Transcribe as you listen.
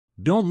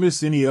Don't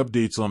miss any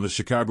updates on the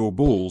Chicago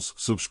Bulls.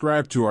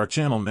 Subscribe to our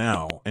channel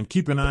now and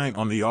keep an eye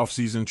on the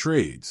offseason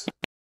trades.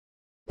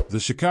 The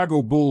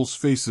Chicago Bulls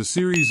face a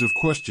series of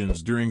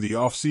questions during the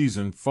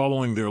offseason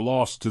following their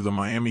loss to the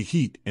Miami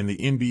Heat in the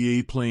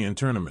NBA play-in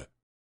tournament.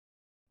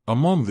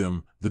 Among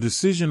them, the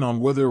decision on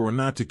whether or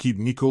not to keep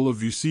Nikola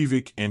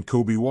Vucevic and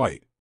Coby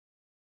White.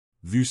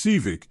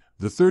 Vucevic,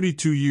 the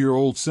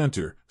 32-year-old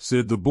center,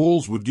 said the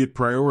Bulls would get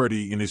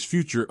priority in his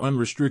future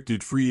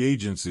unrestricted free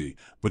agency,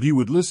 but he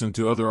would listen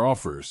to other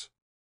offers.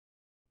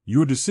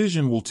 Your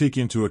decision will take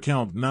into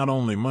account not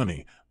only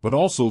money, but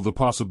also the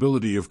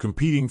possibility of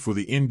competing for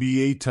the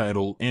NBA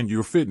title and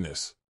your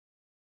fitness.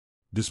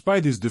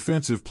 Despite his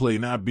defensive play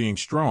not being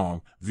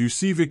strong,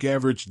 Vucevic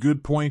averaged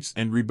good points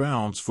and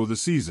rebounds for the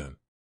season.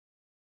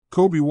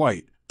 Coby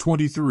White,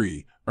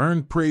 23,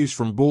 earned praise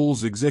from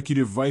Bulls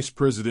executive vice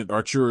president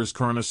Arturas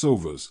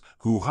Karnisovas,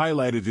 who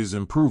highlighted his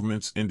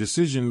improvements in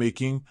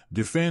decision-making,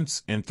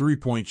 defense, and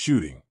three-point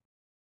shooting.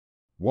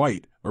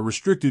 White, a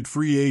restricted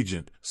free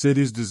agent, said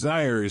his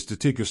desire is to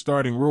take a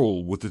starting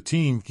role with the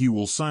team he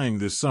will sign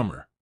this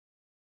summer.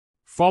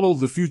 Follow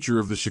the future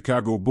of the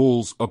Chicago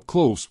Bulls up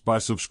close by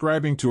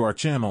subscribing to our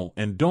channel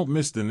and don't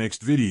miss the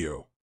next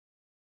video.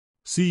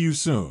 See you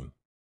soon.